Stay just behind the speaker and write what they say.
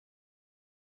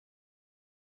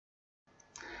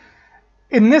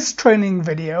In this training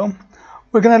video,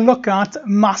 we're going to look at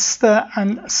master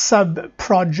and sub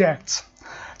projects.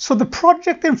 So the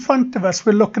project in front of us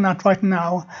we're looking at right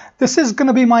now, this is going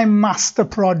to be my master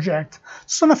project.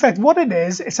 So in effect what it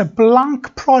is, it's a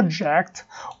blank project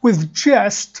with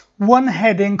just one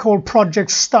heading called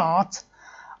project start,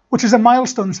 which is a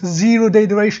milestone, it's a 0-day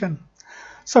duration.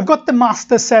 So I've got the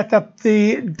master set up,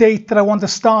 the date that I want to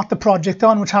start the project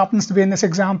on, which happens to be in this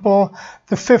example,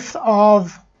 the 5th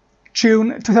of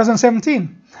June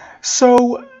 2017.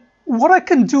 So what I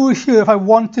can do here if I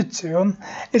wanted to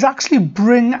is actually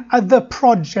bring other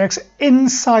projects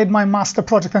inside my master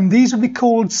project, and these would be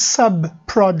called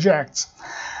sub-projects.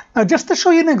 Now just to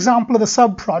show you an example of the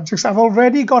sub-projects, I've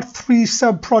already got 3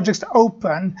 sub-projects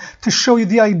open to show you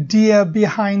the idea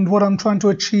behind what I'm trying to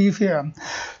achieve here.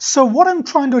 So what I'm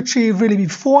trying to achieve really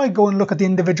before I go and look at the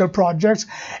individual projects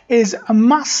is a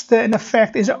master in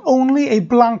effect is only a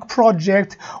blank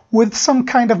project with some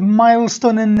kind of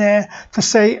milestone in there to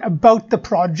say about the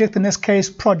project, in this case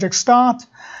project start.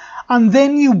 And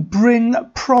then you bring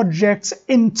projects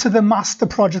into the master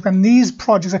project, and these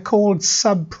projects are called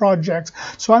sub-projects.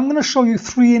 So I'm going to show you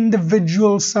 3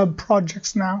 individual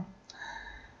sub-projects now.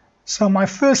 So my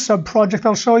first sub-project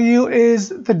I'll show you is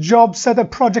the job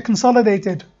setup project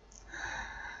consolidated.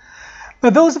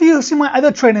 Now those of you who've seen my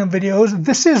other training videos,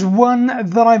 this is one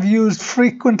that I've used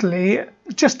frequently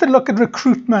just to look at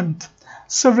recruitment.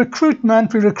 So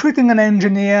recruitment, we're recruiting an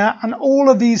engineer, and all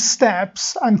of these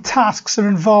steps and tasks are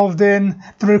involved in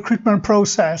the recruitment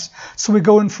process. So we're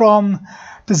going from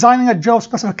designing a job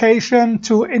specification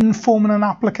to informing an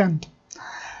applicant.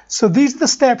 So these are the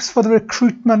steps for the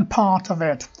recruitment part of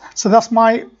it. So that's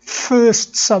my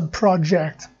first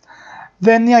sub-project.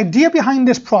 Then the idea behind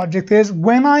this project is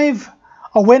when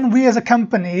we as a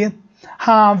company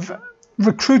have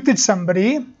recruited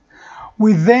somebody,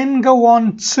 we then go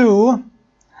on to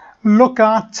look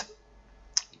at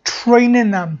training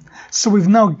them. So we've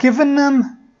now given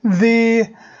them we've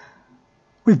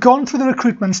gone through the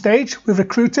recruitment stage, we've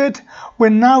recruited, we're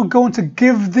now going to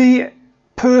give the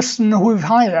person who we've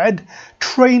hired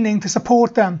training to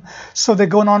support them. So they're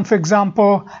going on, for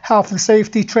example, health and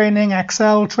safety training,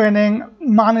 Excel training,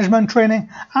 management training,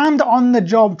 and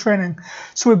on-the-job training.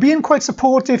 So we're being quite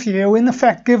supportive here, we're in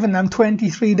effect giving them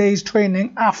 23 days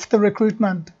training after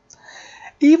recruitment.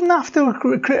 Even after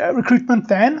recruitment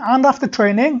then, and after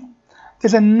training,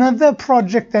 there's another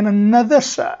project then, another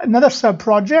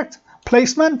sub-project,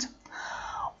 placement.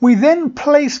 We then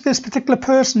place this particular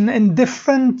person in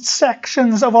different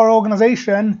sections of our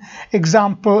organization,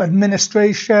 example,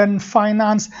 administration,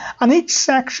 finance, and each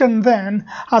section then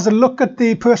has a look at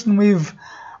the person we've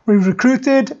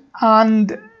recruited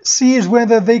and sees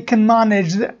whether they can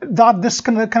manage this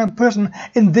kind of person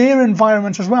in their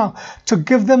environments as well, to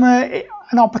give them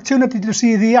an opportunity to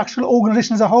see the actual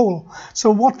organization as a whole.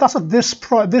 So that's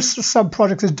what this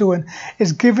sub-project is doing,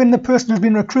 is giving the person who's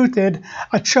been recruited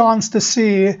a chance to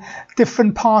see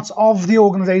different parts of the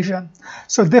organization.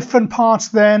 So different parts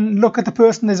then look at the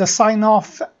person, there's a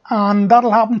sign-off, and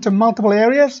that'll happen to multiple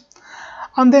areas.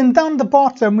 And then down the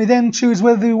bottom, we then choose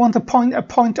whether we want to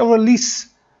appoint or release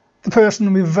the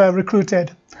person we've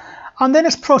recruited. And then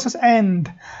it's process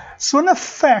end. So in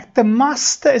effect, the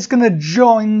master is going to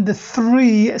join the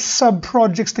 3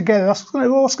 sub-projects together. That's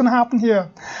what's going to happen here.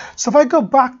 So if I go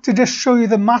back to just show you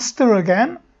the master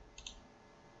again,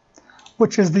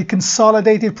 which is the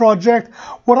consolidated project,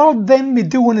 what I'll then be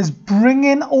doing is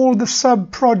bringing all the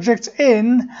sub-projects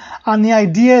in, and the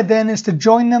idea then is to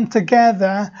join them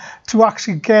together to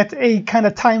actually get a kind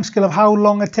of time scale of how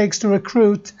long it takes to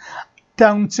recruit,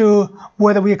 down to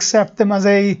whether we accept them as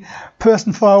a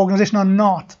person for our organization or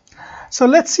not. So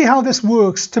let's see how this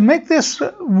works. To make this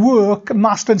work,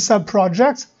 master and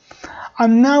sub-projects,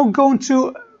 I'm now going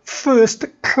to first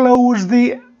close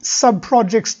the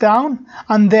sub-projects down,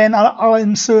 and then I'll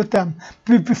insert them.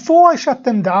 But before I shut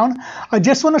them down, I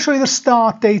just want to show you the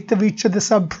start date of each of the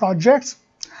sub-projects.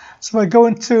 So if I go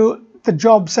into the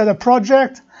job setup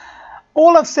project,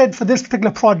 all I've said for this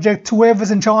particular project, to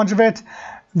whoever's in charge of it,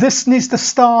 this needs to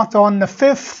start on the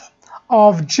 5th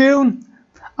of June,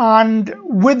 and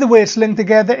with the way it's linked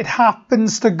together, it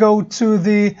happens to go to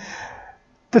the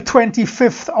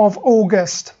 25th of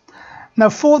August. Now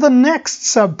for the next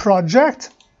sub-project,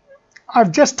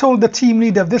 I've just told the team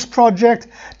leader of this project,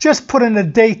 just put in a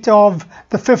date of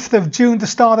the 5th of June to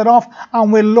start it off,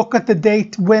 and we'll look at the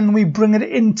date when we bring it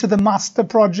into the master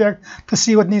project to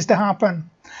see what needs to happen.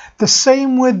 The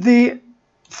same with the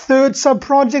 3rd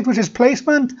sub-project, which is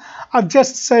placement. I've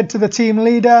just said to the team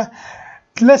leader,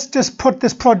 let's just put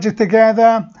this project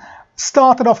together,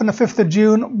 started off on the 5th of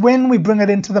June. When we bring it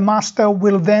into the master,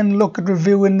 we'll then look at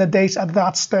reviewing the dates at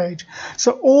that stage.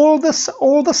 So all the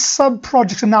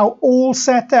sub-projects are now all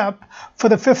set up for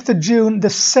the 5th of June, the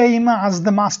same as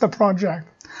the master project.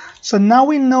 So now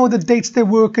we know the dates they're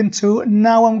working to.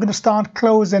 Now I'm going to start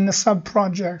closing the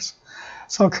sub-projects.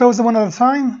 So I'll close them one at a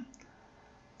time.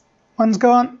 One's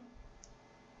gone.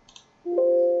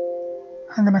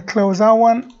 I'm going to close that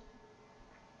one.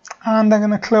 And I'm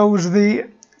going to close the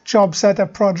job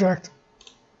setup project.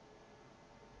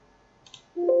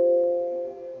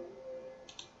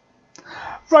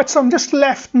 Right, so I'm just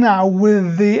left now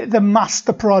with the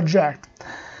master project.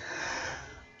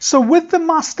 So with the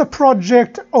master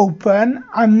project open,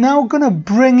 I'm now going to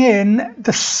bring in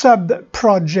the sub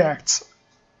projects.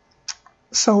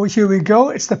 So here we go.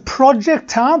 It's the project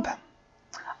tab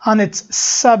and it's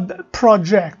sub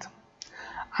project.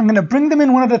 I'm going to bring them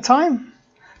in one at a time.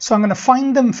 So I'm going to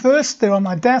find them first. They're on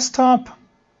my desktop.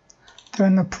 They're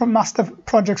in the master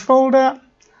projects folder.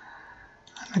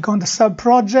 I go into sub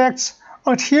projects.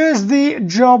 Right, here's the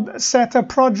job setup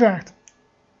project.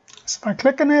 So if I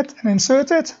click on it and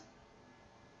insert it,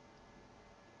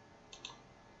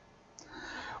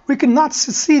 we can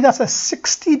see that's a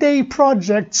 60-day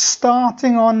project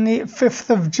starting on the 5th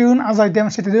of June, as I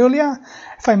demonstrated earlier.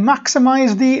 If I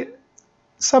maximize the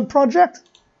sub-project,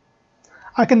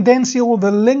 I can then see all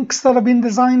the links that have been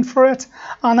designed for it,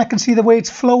 and I can see the way it's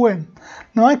flowing.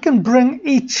 Now I can bring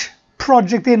each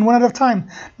project in one at a time.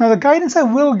 Now the guidance I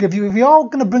will give you, if you are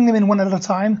going to bring them in one at a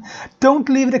time, don't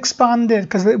leave it expanded,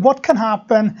 because what can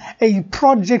happen, a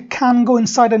project can go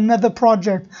inside another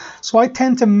project. So I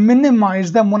tend to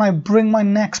minimize them when I bring my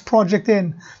next project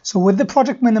in. So with the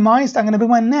project minimized, I'm going to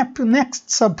bring my next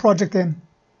sub-project in.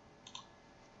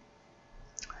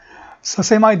 So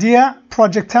same idea,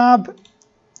 project tab,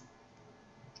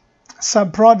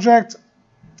 sub-project.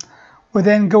 We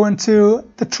then go into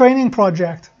the training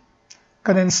project.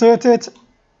 Going to insert it,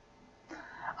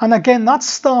 and again that's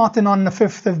starting on the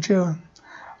 5th of June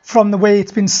from the way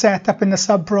it's been set up in the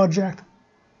sub-project.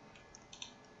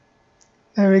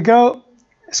 There we go.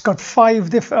 It's got 4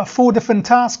 different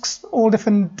tasks, all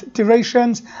different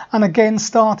durations, and again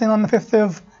starting on the 5th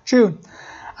of June.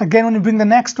 Again, when you bring the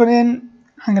next one in,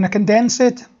 I'm going to condense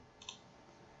it.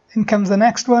 In comes the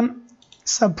next one,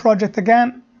 sub-project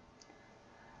again,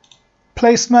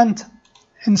 placement,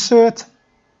 insert.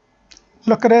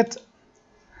 Look at it.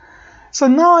 So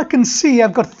now I can see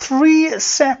I've got 3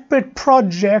 separate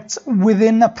projects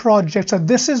within a project. So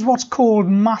this is what's called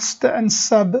master and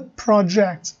sub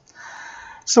projects.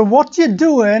 So what you're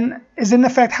doing is in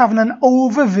effect having an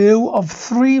overview of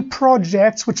 3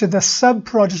 projects, which are the sub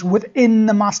projects within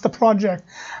the master project.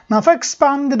 Now if I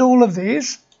expanded all of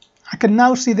these, I can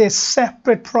now see they're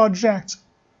separate projects.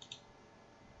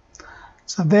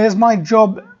 So there's my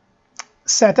job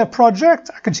setup project.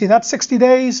 I can see that's 60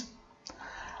 days.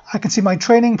 I can see my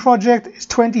training project is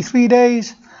 23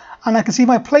 days. And I can see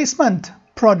my placement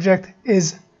project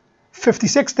is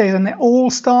 56 days. And they're all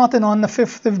starting on the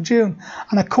 5th of June.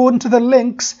 And according to the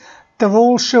links, they're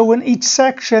all showing each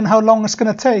section how long it's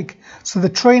going to take. So the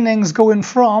training's going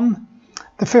from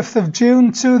the 5th of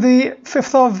June to the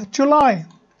 5th of July.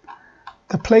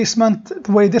 The placement,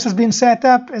 the way this has been set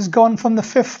up, is gone from the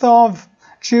 5th of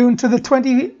June to the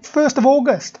 21st of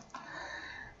August.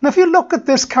 Now if you look at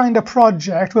this kind of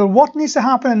project, well, what needs to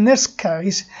happen in this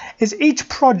case is each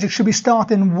project should be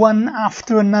starting one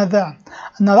after another.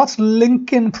 Now that's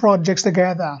linking projects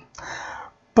together.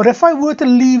 But if I were to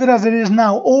leave it as it is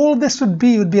now, all this would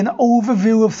be an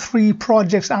overview of 3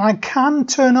 projects, and I can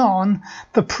turn on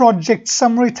the project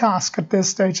summary task at this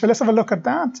stage. So let's have a look at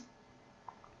that.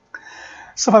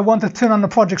 So if I want to turn on the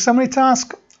project summary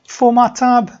task, format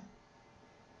tab,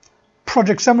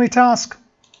 project summary task,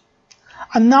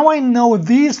 and now I know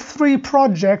these 3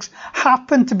 projects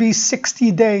happen to be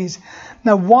 60 days.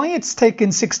 Now why it's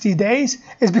taken 60 days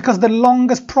is because the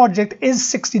longest project is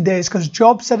 60 days, because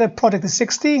job setup project is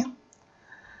 60,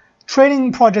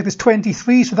 training project is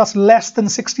 23, so that's less than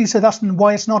 60, so that's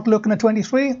why it's not looking at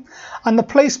 23. And the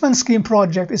placement scheme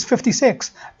project is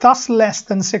 56, that's less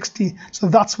than 60, so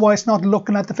that's why it's not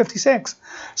looking at the 56.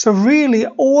 So really,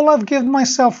 all I've given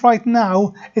myself right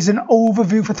now is an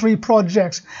overview for 3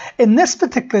 projects. In this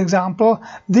particular example,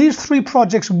 these 3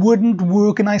 projects wouldn't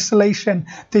work in isolation.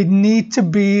 They'd need to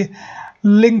be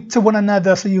linked to one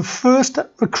another. So you first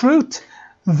recruit,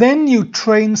 then you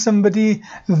train somebody,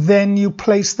 then you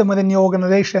place them within the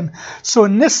organization. So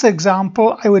in this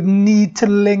example, I would need to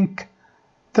link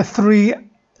the 3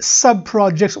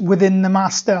 sub-projects within the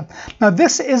master. Now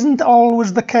this isn't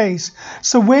always the case.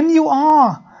 So when you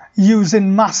are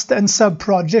using master and sub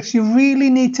projects, you really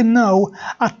need to know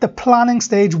at the planning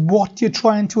stage what you're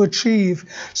trying to achieve.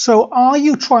 So are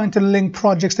you trying to link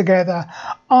projects together?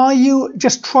 Are you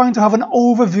just trying to have an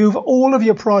overview of all of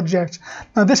your projects?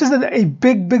 Now this is a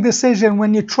big decision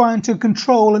when you're trying to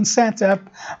control and set up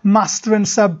master and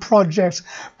sub projects.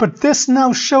 But this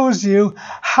now shows you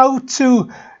how to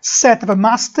set up a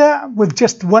master with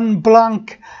just one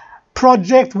blank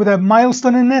project with a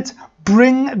milestone in it,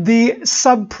 bring the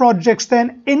sub projects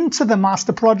then into the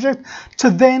master project to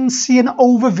then see an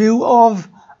overview of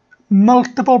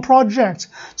multiple projects.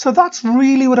 So that's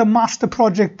really what a master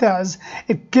project does.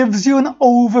 It gives you an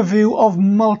overview of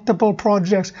multiple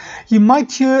projects. You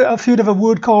might have heard of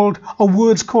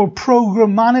words called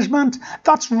program management.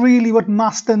 That's really what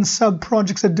master and sub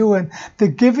projects are doing. They're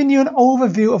giving you an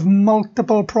overview of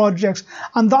multiple projects,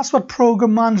 and that's what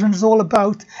program management is all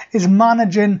about, is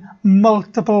managing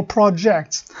multiple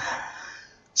projects.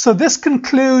 So this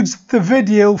concludes the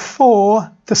video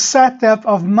for the setup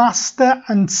of master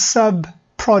and sub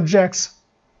projects.